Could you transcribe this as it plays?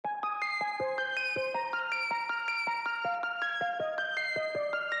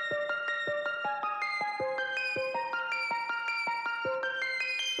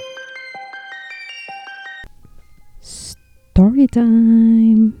Story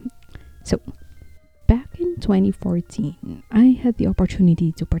time! So, back in 2014, I had the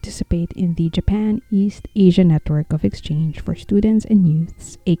opportunity to participate in the Japan East Asia Network of Exchange for Students and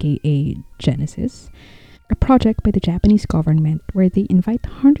Youths, aka Genesis, a project by the Japanese government where they invite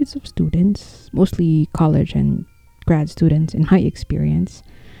hundreds of students, mostly college and grad students in high experience,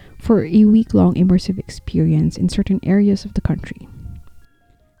 for a week long immersive experience in certain areas of the country.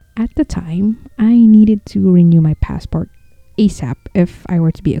 At the time, I needed to renew my passport ASAP if I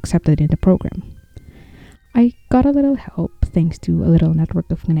were to be accepted in the program. I got a little help thanks to a little network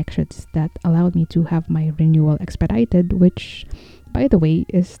of connections that allowed me to have my renewal expedited, which, by the way,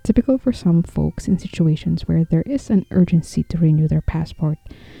 is typical for some folks in situations where there is an urgency to renew their passport,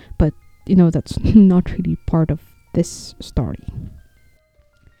 but that's not really part of this story.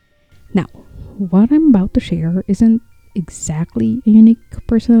 Now, what I'm about to share isn't exactly a unique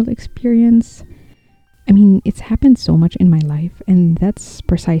personal experience. I mean, it's happened so much in my life, and that's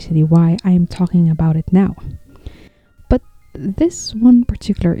precisely why I'm talking about it now. But this one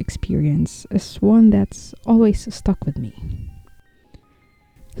particular experience is one that's always stuck with me.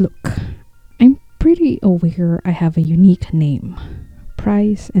 Look, I'm pretty aware I have a unique name,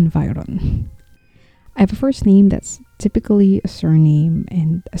 Price Environ. I have a first name that's typically a surname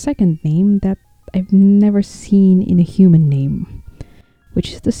and a second name that I've never seen in a human name,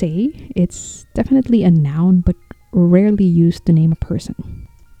 which is to say, it's definitely a noun but rarely used to name a person.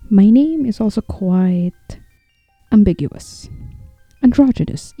 My name is also quite ambiguous,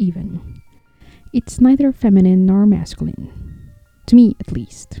 androgynous even. It's neither feminine nor masculine, to me at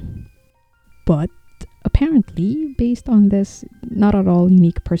least. But apparently, based on this not at all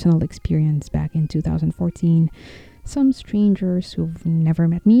unique personal experience back in 2014, some strangers who've never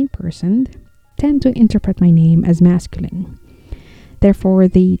met me in person tend to interpret my name as masculine. Therefore,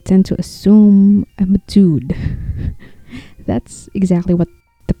 they tend to assume I'm a dude. That's exactly what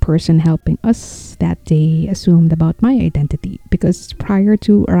the person helping us that day assumed about my identity, because prior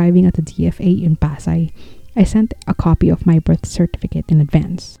to arriving at the DFA in Pasay, I sent a copy of my birth certificate in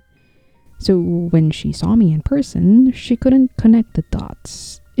advance. So when she saw me in person, she couldn't connect the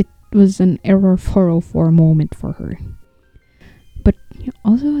dots. It was an error 404 moment for her. But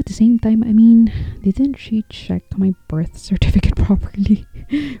also at the same time, I mean, didn't she check my birth certificate properly?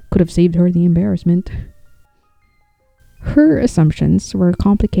 Could have saved her the embarrassment. Her assumptions were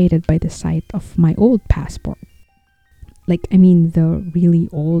complicated by the sight of my old passport. The really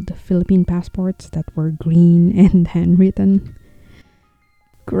old Philippine passports that were green and handwritten.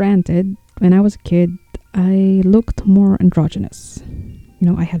 Granted, when I was a kid, I looked more androgynous.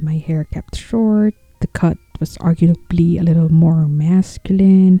 I had my hair kept short, the cut was arguably a little more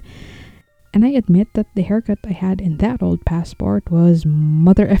masculine, and I admit that the haircut I had in that old passport was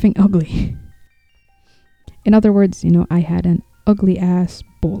mother effing ugly. In other words, I had an ugly ass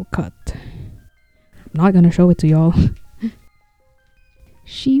bowl cut. I'm not gonna show it to y'all.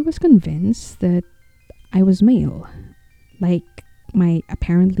 She was convinced that I was male. My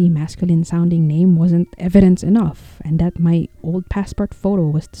apparently masculine sounding name wasn't evidence enough, and that my old passport photo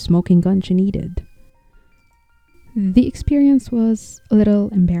was the smoking gun she needed. The experience was a little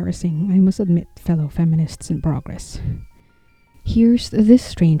embarrassing, I must admit, fellow feminists in progress. Here's this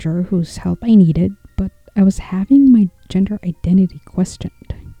stranger whose help I needed, but I was having my gender identity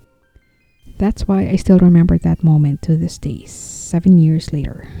questioned. That's why I still remember that moment to this day, 7 years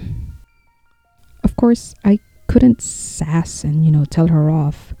later. Of course, I couldn't sass and, tell her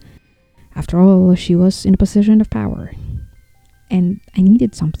off. After all, she was in a position of power. And I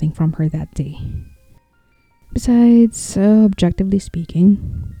needed something from her that day. Besides, objectively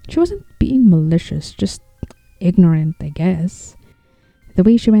speaking, she wasn't being malicious, just ignorant, I guess. The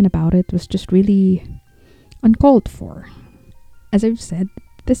way she went about it was just really uncalled for. As I've said,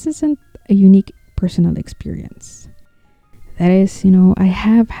 this isn't a unique personal experience. That is, I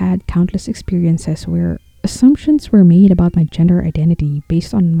have had countless experiences where assumptions were made about my gender identity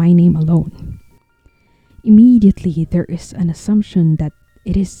based on my name alone. Immediately, there is an assumption that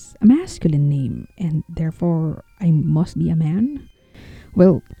it is a masculine name, and therefore I must be a man.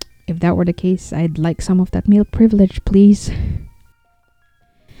 Well, if that were the case, I'd like some of that male privilege, please.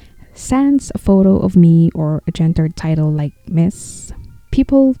 Sans a photo of me or a gendered title like Miss,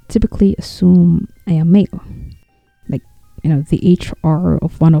 people typically assume I am male. The HR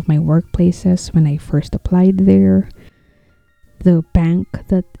of one of my workplaces when I first applied there, the bank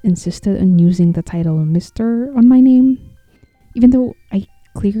that insisted on using the title Mr. on my name, even though I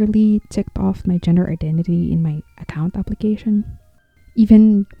clearly ticked off my gender identity in my account application,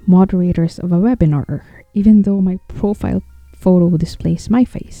 even moderators of a webinar, even though my profile photo displays my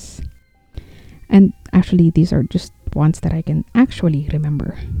face. And actually, these are just ones that I can actually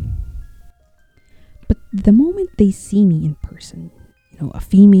remember. But the moment they see me in person, a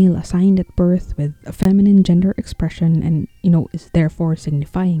female assigned at birth with a feminine gender expression and, is therefore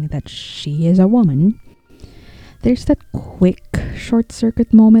signifying that she is a woman, there's that quick short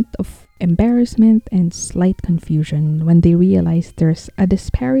circuit moment of embarrassment and slight confusion when they realize there's a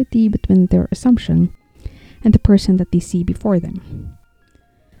disparity between their assumption and the person that they see before them.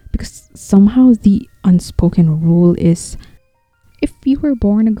 Because somehow the unspoken rule is if you were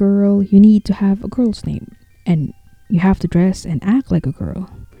born a girl, you need to have a girl's name and you have to dress and act like a girl.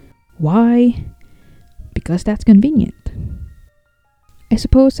 Why? Because that's convenient. I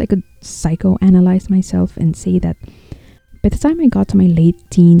suppose I could psychoanalyze myself and say that by the time I got to my late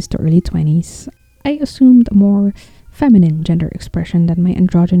teens to early 20s, I assumed a more feminine gender expression than my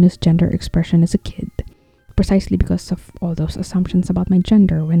androgynous gender expression as a kid, precisely because of all those assumptions about my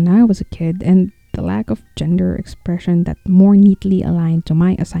gender when I was a kid and the lack of gender expression that more neatly aligned to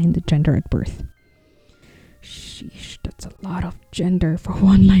my assigned gender at birth. Sheesh, that's a lot of gender for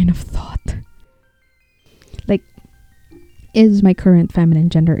one line of thought. Like, is my current feminine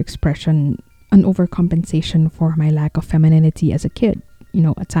gender expression an overcompensation for my lack of femininity as a kid?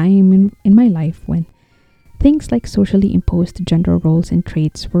 A time in my life when things like socially imposed gender roles and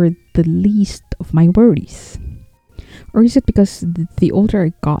traits were the least of my worries. Or is it because the older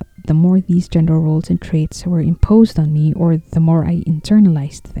I got, the more these gender roles and traits were imposed on me, or the more I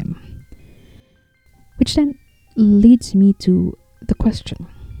internalized them? Which then leads me to the question: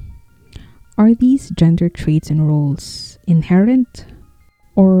 are these gender traits and roles inherent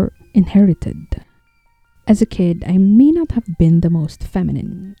or inherited? As a kid, I may not have been the most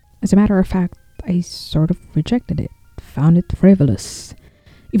feminine. As a matter of fact, I sort of rejected it, found it frivolous,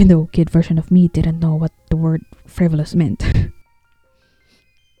 even though kid version of me didn't know what the word frivolous meant.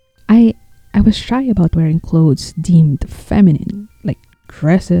 I was shy about wearing clothes deemed feminine, like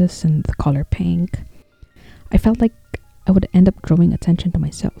dresses and the color pink. I felt like I would end up drawing attention to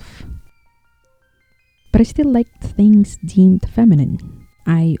myself. But I still liked things deemed feminine.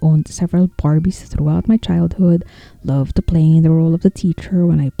 I owned several Barbies throughout my childhood, loved to play the role of the teacher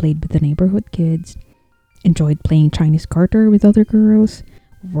when I played with the neighborhood kids, enjoyed playing Chinese garter with other girls,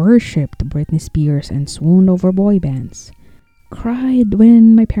 worshipped Britney Spears and swooned over boy bands, cried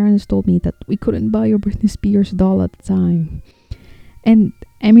when my parents told me that we couldn't buy a Britney Spears doll at the time, and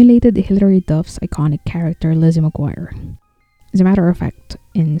emulated Hilary Duff's iconic character Lizzie McGuire. As a matter of fact,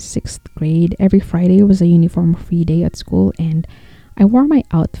 in 6th grade, every Friday was a uniform-free day at school, and I wore my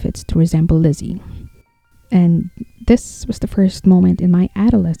outfits to resemble Lizzie. And this was the first moment in my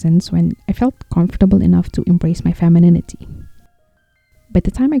adolescence when I felt comfortable enough to embrace my femininity. By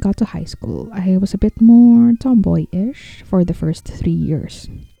the time I got to high school, I was a bit more tomboy-ish for the first 3 years.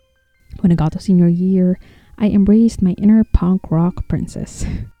 When I got to senior year, I embraced my inner punk rock princess.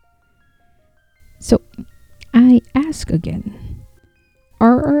 So, I ask again,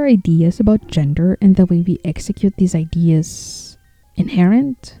 are our ideas about gender and the way we execute these ideas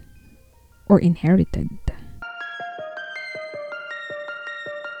inherent or inherited?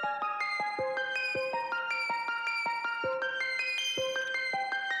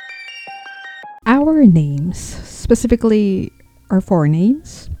 Our names, specifically our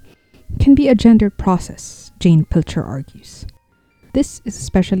forenames, can be a gendered process, Jane Pilcher argues. This is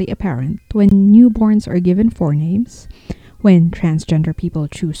especially apparent when newborns are given forenames, when transgender people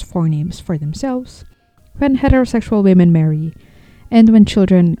choose forenames for themselves, when heterosexual women marry, and when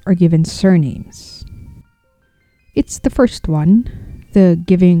children are given surnames. It's the first one, the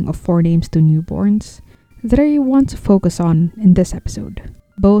giving of forenames to newborns, that I want to focus on in this episode,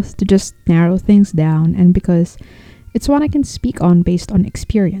 both to just narrow things down and because it's one I can speak on based on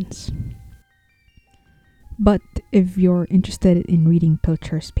experience. But if you're interested in reading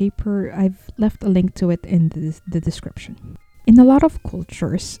Pilcher's paper, I've left a link to it in the description. In a lot of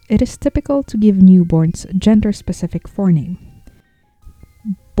cultures, it is typical to give newborns a gender-specific forename.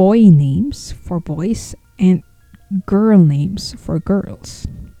 Boy names for boys and girl names for girls.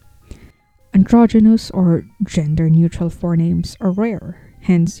 Androgynous or gender-neutral forenames are rare,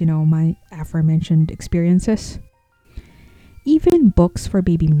 hence, my aforementioned experiences. Even books for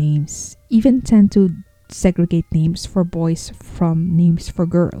baby names even tend to segregate names for boys from names for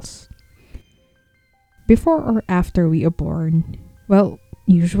girls. Before or after we are born, well,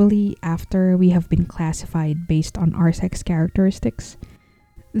 usually after we have been classified based on our sex characteristics,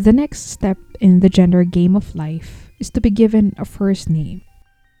 the next step in the gender game of life is to be given a first name.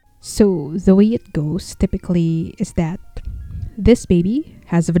 So the way it goes typically is that this baby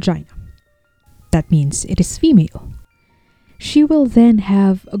has a vagina. That means it is female. She will then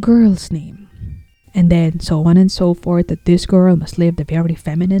have a girl's name. And then so on and so forth, that this girl must live the very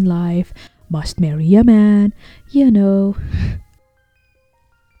feminine life, must marry a man, you know.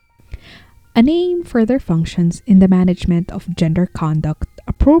 A name further functions in the management of gender conduct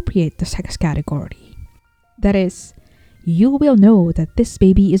appropriate to sex category. That is, you will know that this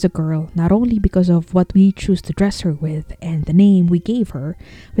baby is a girl not only because of what we choose to dress her with and the name we gave her,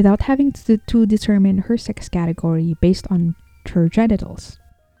 without having to determine her sex category based on her genitals.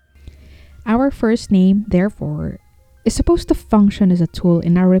 Our first name, therefore, is supposed to function as a tool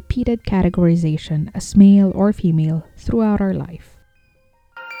in our repeated categorization as male or female throughout our life.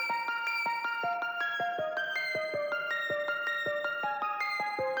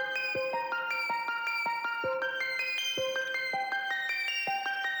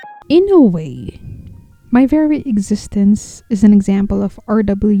 In a way, my very existence is an example of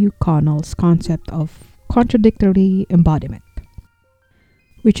R.W. Connell's concept of contradictory embodiment,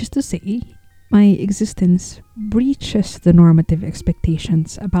 which is to say, my existence breaches the normative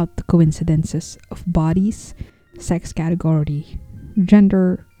expectations about the coincidences of bodies, sex category,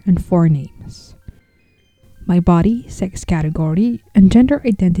 gender, and forenames. My body, sex category, and gender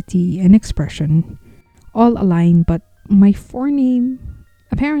identity and expression all align, but my forename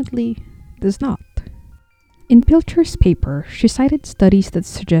apparently does not. In Pilcher's paper, she cited studies that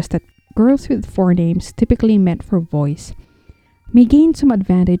suggest that girls with forenames typically meant for boys may gain some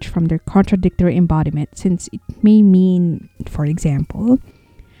advantage from their contradictory embodiment, since it may mean, for example,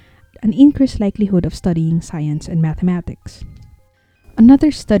 an increased likelihood of studying science and mathematics.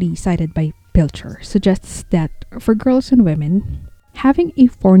 Another study cited by Pilcher suggests that for girls and women, having a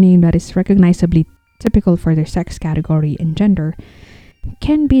forename that is recognizably typical for their sex category and gender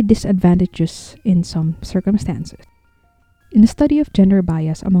can be disadvantageous in some circumstances. In a study of gender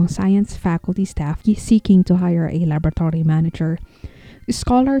bias among science faculty staff seeking to hire a laboratory manager,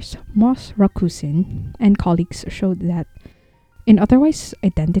 scholars Moss Rakusin and colleagues showed that in otherwise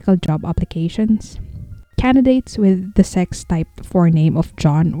identical job applications, candidates with the sex type forename of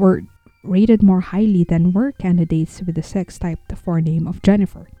John were rated more highly than were candidates with the sex type forename of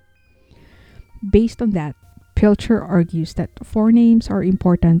Jennifer. Based on that, Pilcher argues that forenames are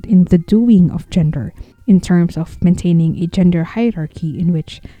important in the doing of gender in terms of maintaining a gender hierarchy in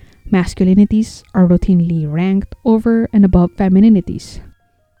which masculinities are routinely ranked over and above femininities.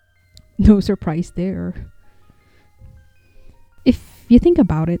 No surprise there. If you think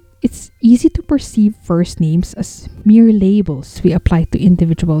about it, it's easy to perceive first names as mere labels we apply to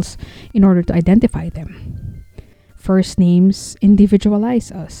individuals in order to identify them. First names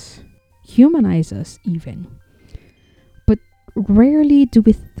individualize us, humanize us even. But rarely do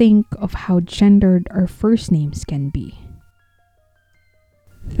we think of how gendered our first names can be.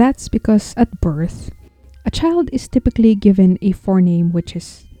 That's because at birth, a child is typically given a forename which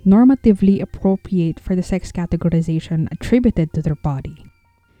is normatively appropriate for the sex categorization attributed to their body.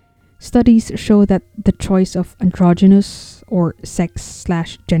 Studies show that the choice of androgynous or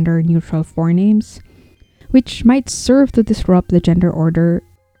sex/gender neutral forenames, which might serve to disrupt the gender order,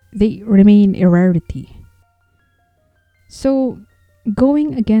 they remain a rarity. So,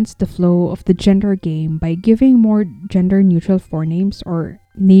 going against the flow of the gender game by giving more gender neutral forenames or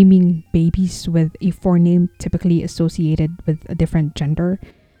naming babies with a forename typically associated with a different gender,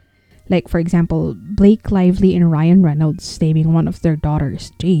 like for example Blake Lively and Ryan Reynolds naming one of their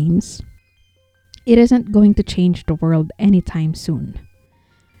daughters James, it isn't going to change the world anytime soon.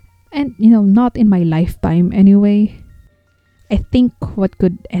 And not in my lifetime anyway. I think what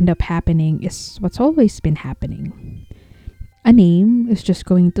could end up happening is what's always been happening. A name is just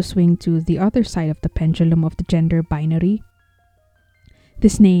going to swing to the other side of the pendulum of the gender binary.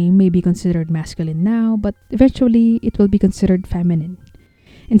 This name may be considered masculine now, but eventually it will be considered feminine,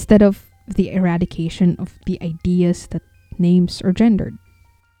 instead of the eradication of the ideas that names are gendered.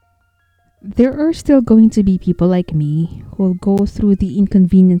 There are still going to be people like me who will go through the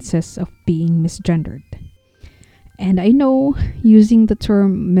inconveniences of being misgendered. And I know using the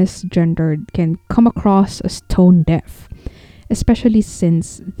term misgendered can come across as tone deaf, especially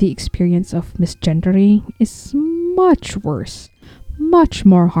since the experience of misgendering is much worse, much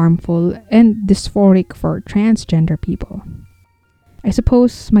more harmful, and dysphoric for transgender people. I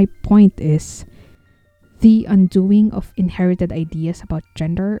suppose my point is the undoing of inherited ideas about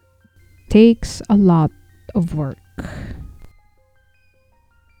gender takes a lot of work.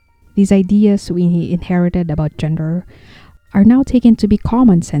 These ideas we inherited about gender are now taken to be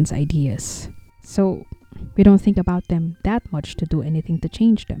common sense ideas, so we don't think about them that much to do anything to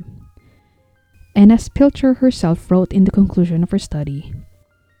change them. And as Pilcher herself wrote in the conclusion of her study,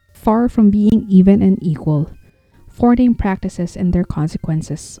 far from being even and equal, forename practices and their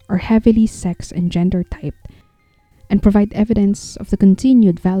consequences are heavily sex and gender typed and provide evidence of the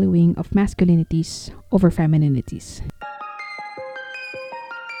continued valuing of masculinities over femininities.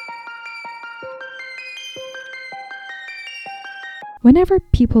 Whenever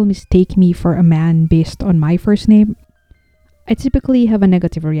people mistake me for a man based on my first name, I typically have a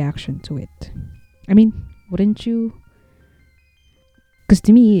negative reaction to it. I mean, wouldn't you? Because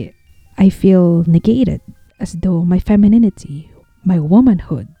to me, I feel negated, as though my femininity, my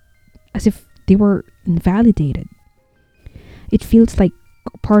womanhood, as if they were invalidated. It feels like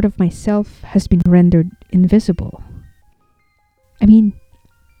part of myself has been rendered invisible. I mean,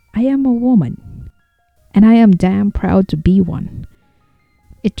 I am a woman, and I am damn proud to be one.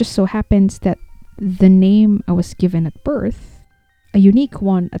 It just so happens that the name I was given at birth, a unique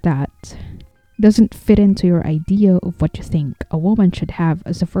one at that, doesn't fit into your idea of what you think a woman should have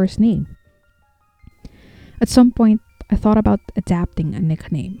as a first name. At some point, I thought about adapting a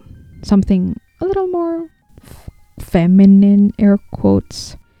nickname, something a little more feminine, air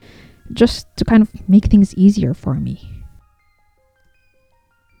quotes, just to kind of make things easier for me.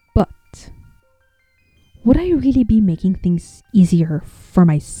 But would I really be making things easier for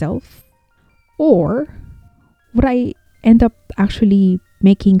myself? Or would I end up actually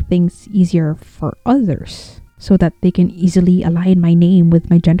making things easier for others so that they can easily align my name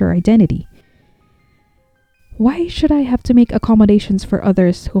with my gender identity? Why should I have to make accommodations for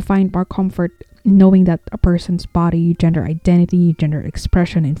others who find more comfort in knowing that a person's body, gender identity, gender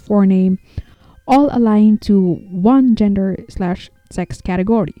expression, and forename all align to one gender/sex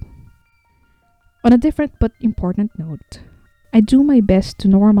category? On a different but important note, I do my best to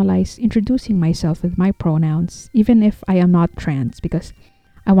normalize introducing myself with my pronouns, even if I am not trans, because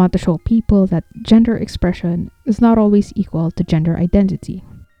I want to show people that gender expression is not always equal to gender identity.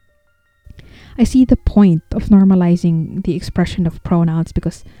 I see the point of normalizing the expression of pronouns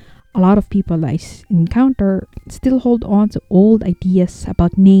because a lot of people I encounter still hold on to old ideas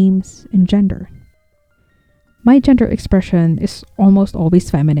about names and gender. My gender expression is almost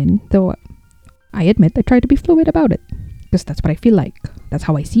always feminine, though I admit I try to be fluid about it because that's what I feel like. That's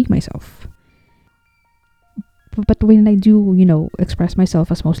how I see myself. But when I do, express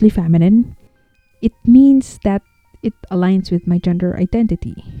myself as mostly feminine, it means that it aligns with my gender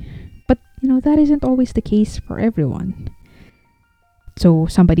identity. But, that isn't always the case for everyone. So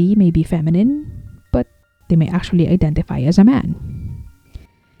somebody may be feminine, but they may actually identify as a man.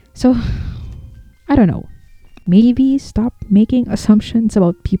 So, I don't know. Maybe stop making assumptions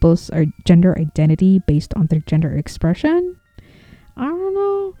about people's gender identity based on their gender expression? I don't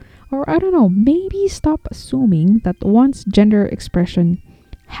know. Or I don't know, maybe stop assuming that one's gender expression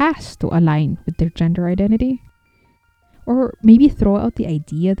has to align with their gender identity. Or maybe throw out the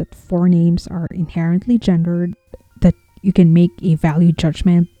idea that forenames are inherently gendered, that you can make a value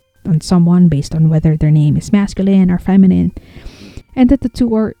judgment on someone based on whether their name is masculine or feminine, and that the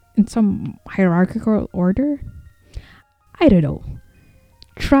two are in some hierarchical order. I don't know.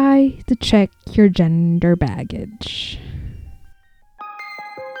 Try to check your gender baggage.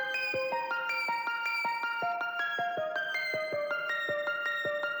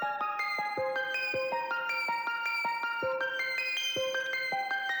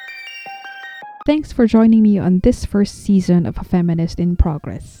 Thanks for joining me on this first season of A Feminist in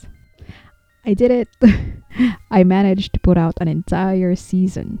Progress. I did it. I managed to put out an entire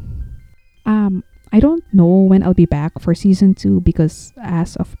season. I don't know when I'll be back for season 2 because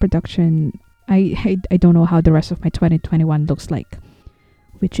as of production, I don't know how the rest of my 2021 looks like.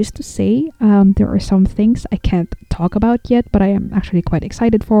 Which is to say, there are some things I can't talk about yet, but I am actually quite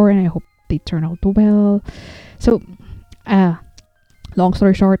excited for, and I hope they turn out well. So, long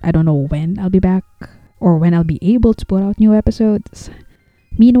story short, I don't know when I'll be back or when I'll be able to put out new episodes.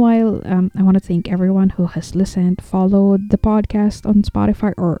 Meanwhile, I want to thank everyone who has listened, followed the podcast on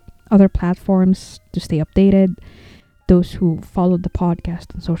Spotify or other platforms to stay updated, those who followed the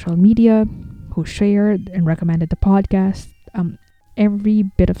podcast on social media, who shared and recommended the podcast. Every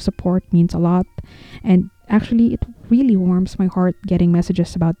bit of support means a lot, and actually it really warms my heart getting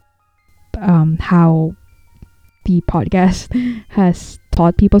messages about how the podcast has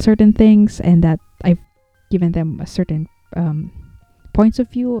taught people certain things and that I've given them a certain points of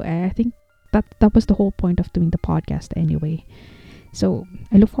view. I think that was the whole point of doing the podcast anyway. So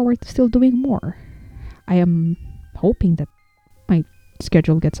I look forward to still doing more. I am hoping that my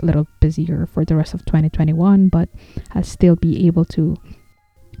schedule gets a little busier for the rest of 2021, but I'll still be able to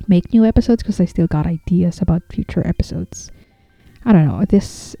make new episodes because I still got ideas about future episodes. I don't know,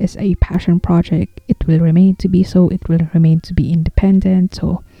 this is a passion project. It will remain to be so. It will remain to be independent.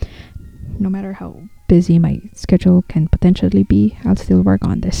 So no matter how busy my schedule can potentially be, I'll still work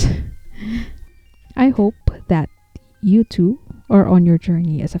on this. I hope that you too are on your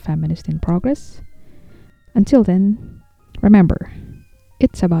journey as a feminist in progress. Until then, remember,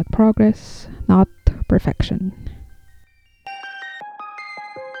 it's about progress, not perfection.